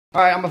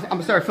All right, I'm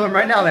gonna start filming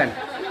right now then.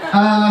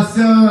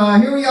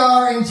 Here we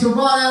are in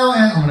Toronto,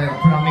 and I'm gonna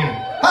put on me.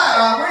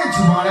 Hi, we're in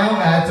Toronto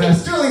at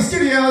Sterling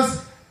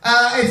Studios.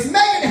 It's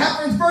Meghan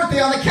Heffern's birthday.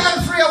 On the count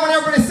of three, I want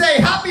everyone to say,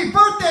 "Happy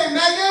birthday,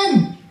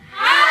 Meghan!"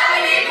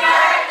 Happy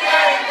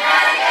birthday,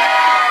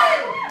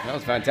 Meghan! That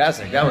was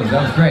fantastic. That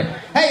was great.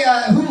 Hey,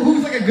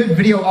 who's like a good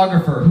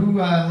videographer? Who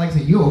likes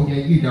it? You? Yeah,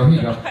 you go. Here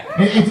you go.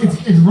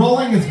 It's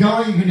rolling. It's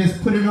going. You can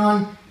just put it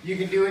on. You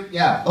can do it,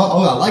 yeah.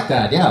 Oh, I like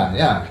that.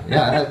 Yeah.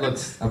 That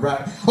looks right.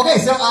 Okay,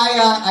 so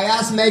I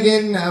asked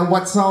Meghan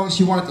what song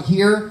she wanted to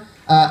hear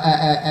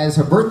as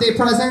her birthday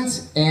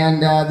present,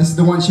 and this is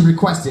the one she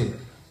requested.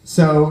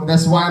 So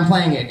that's why I'm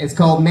playing it. It's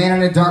called "Man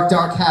in a Dark,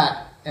 Dark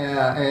Hat,"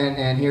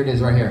 and here it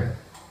is right here.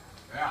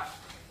 Yeah.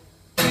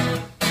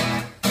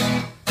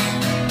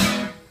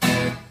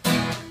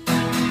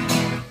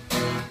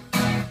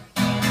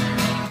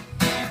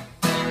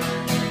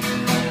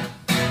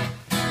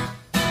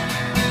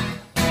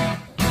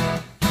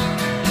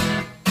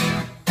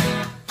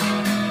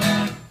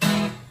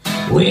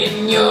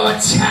 When you're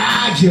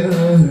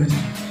tired,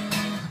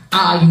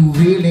 are you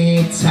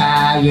really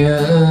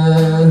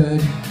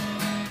tired?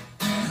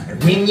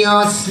 When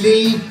you're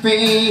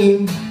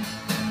sleeping,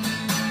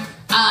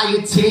 are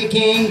you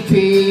taking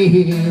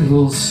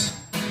pills?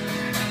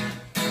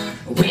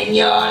 When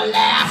you're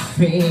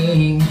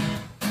laughing,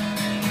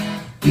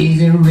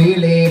 is it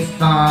really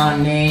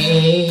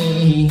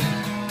funny?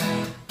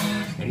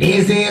 And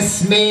is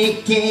this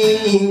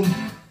making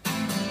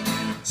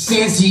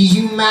sense to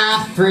you,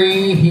 my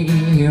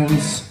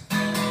friends?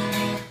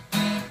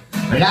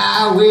 But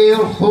I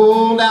will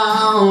hold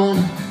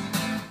on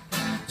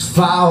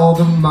for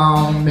the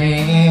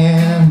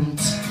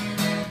moment.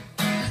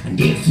 And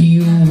if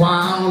you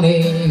want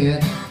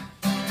it,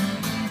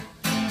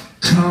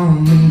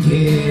 come and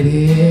get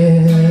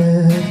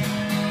it.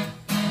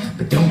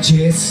 But don't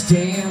just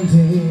stand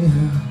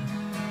there.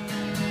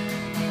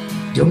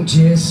 Don't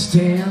just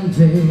stand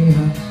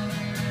there.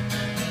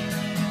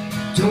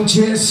 Don't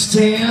just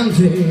stand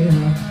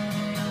there.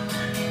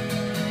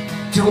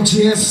 Don't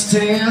just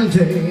stand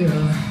there.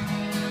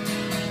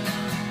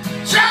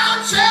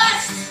 Don't just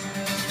stand.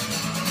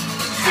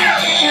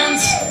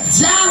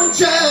 Don't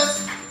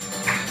just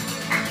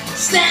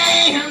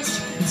stand.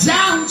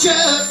 Don't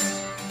just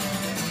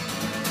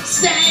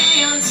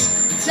stand.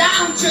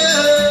 Don't just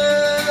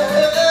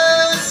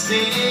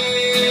stand.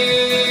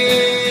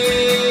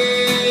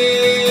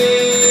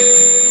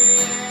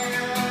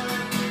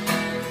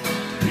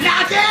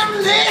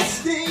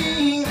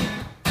 Listening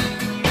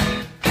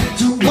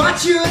to what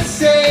you're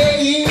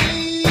saying,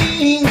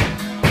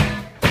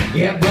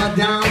 yeah, but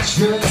don't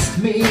trust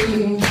me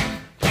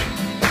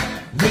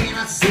when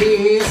I say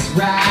it's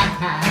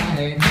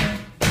right.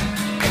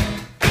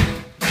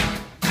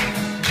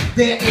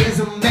 There is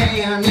a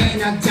man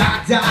in a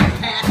dark, dark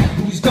hat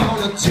who's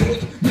gonna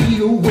take me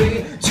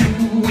away to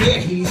where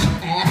he's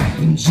at,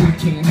 and you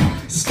can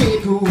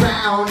stick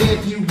around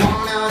if you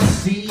wanna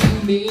see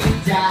me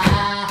die.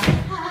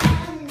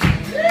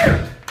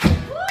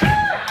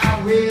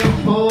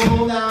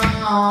 Hold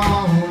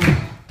on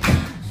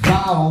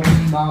for the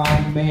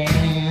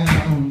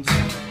moment.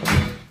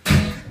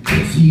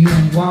 If you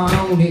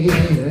want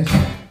it,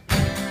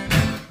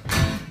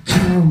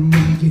 come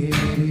and get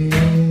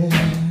it.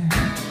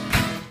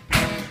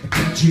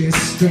 Don't just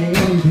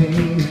stand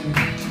there.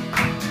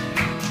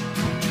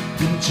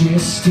 Don't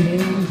just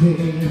stand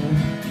there.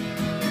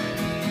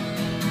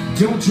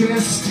 Don't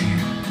just stand.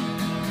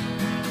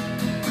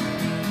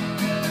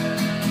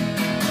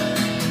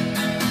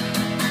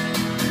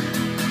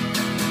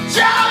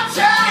 Don't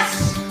just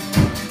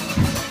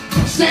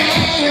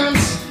stand,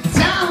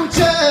 don't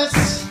just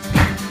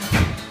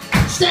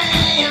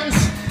stand,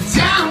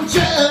 don't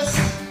just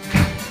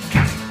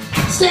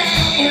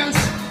stand,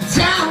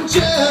 don't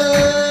just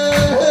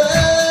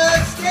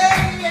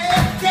stand.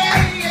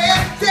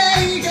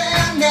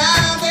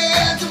 Now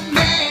there's a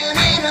man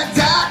in a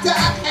dark,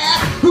 dark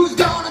hat who's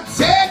gonna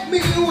take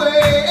me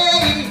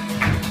away.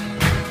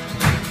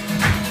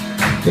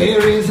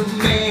 There is a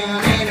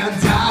man in a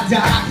dark,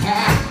 dark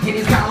hat, and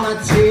he's gonna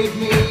take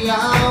me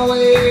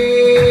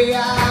away,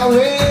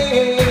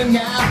 away.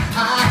 Now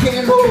I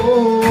can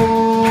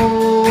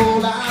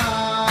hold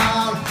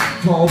on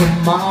for the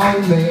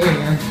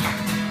moment.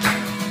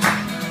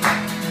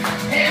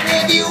 And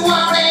if you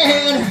want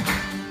it,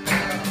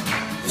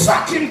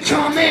 fucking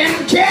come and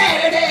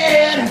get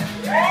it.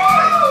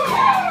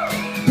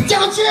 But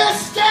don't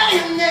just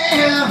stand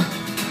there.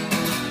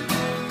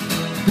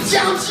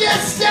 Don't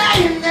just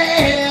stand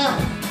there.